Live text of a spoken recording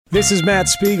This is Matt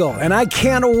Spiegel, and I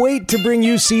can't wait to bring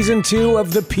you Season 2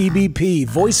 of the PBP,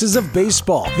 Voices of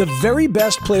Baseball. The very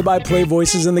best play-by-play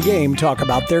voices in the game talk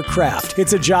about their craft.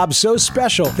 It's a job so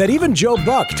special that even Joe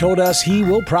Buck told us he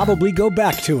will probably go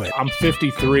back to it. I'm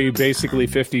 53, basically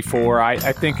 54. I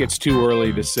think it's too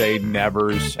early to say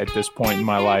nevers at this point in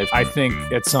my life. I think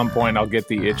at some point I'll get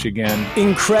the itch again.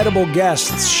 Incredible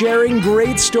guests sharing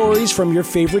great stories from your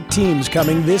favorite teams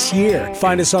coming this year.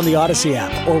 Find us on the Odyssey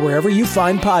app or wherever you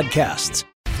find podcasts.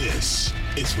 This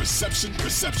is Reception,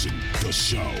 the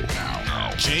show.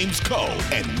 Now, James Cole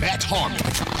and Matt Harmon.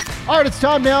 All right, it's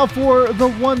time now for The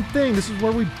One Thing. This is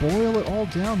where we boil it all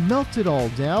down, melt it all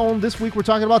down. This week we're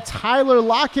talking about Tyler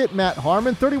Lockett, Matt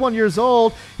Harmon, 31 years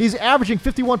old. He's averaging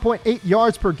 51.8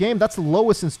 yards per game. That's the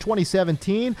lowest since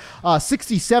 2017.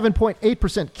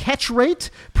 67.8% catch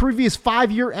rate. Previous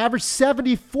 5-year average,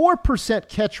 74%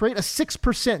 catch rate, a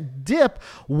 6% dip.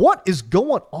 What is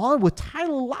going on with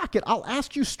Tyler Lockett? I'll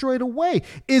ask you straight away.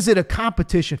 Is it a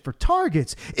competition for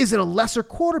targets? Is it a lesser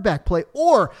quarterback play?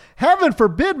 Or, heaven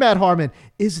forbid, Matt Harmon,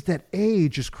 is it that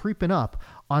age is creeping up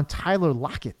on Tyler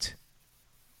Lockett?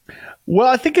 Well,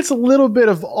 I think it's a little bit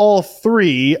of all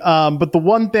three. But the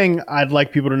one thing I'd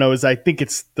like people to know is I think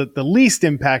it's the least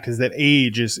impact is that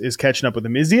age is catching up with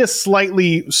him. Is he a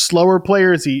slightly slower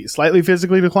player? Is he slightly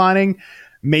physically declining?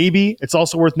 Maybe. It's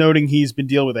also worth noting he's been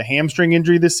dealing with a hamstring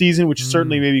injury this season, which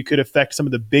certainly maybe could affect some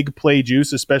of the big play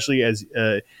juice, especially as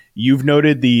you've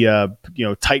noted the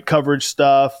tight coverage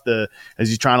stuff, as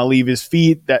he's trying to leave his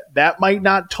feet. That might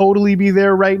not totally be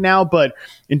there right now, but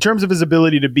in terms of his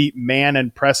ability to beat man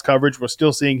and press coverage, we're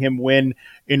still seeing him win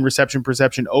in reception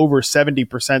perception, over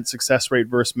 70% success rate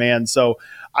versus man. So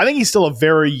I think he's still a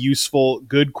very useful,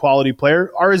 good quality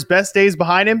player. Are his best days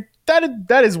behind him?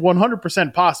 That is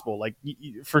 100% possible, like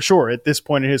for sure at this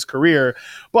point in his career,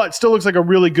 but still looks like a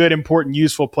really good, important,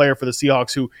 useful player for the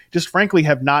Seahawks, who just frankly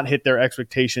have not hit their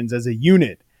expectations as a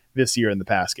unit this year in the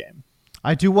pass game.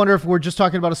 I do wonder if we're just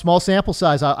talking about a small sample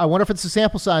size. I wonder if it's a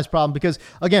sample size problem because,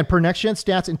 again, per next-gen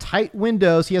stats in tight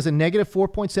windows, he has a negative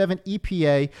 4.7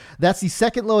 EPA. That's the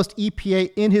second lowest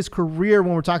EPA in his career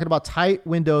when we're talking about tight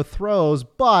window throws.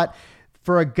 But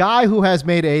for a guy who has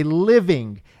made a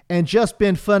living and just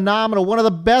been phenomenal, one of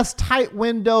the best tight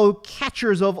window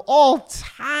catchers of all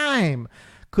time,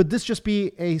 could this just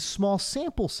be a small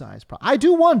sample size problem? I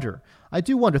do wonder.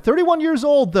 31 years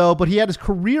old, though, but he had his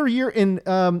career year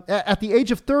at the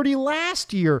age of 30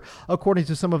 last year, according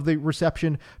to some of the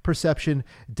reception perception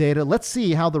data. Let's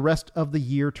see how the rest of the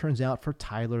year turns out for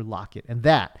Tyler Lockett. And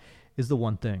that is The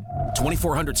One Thing.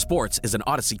 2400 Sports is an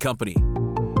Odyssey company.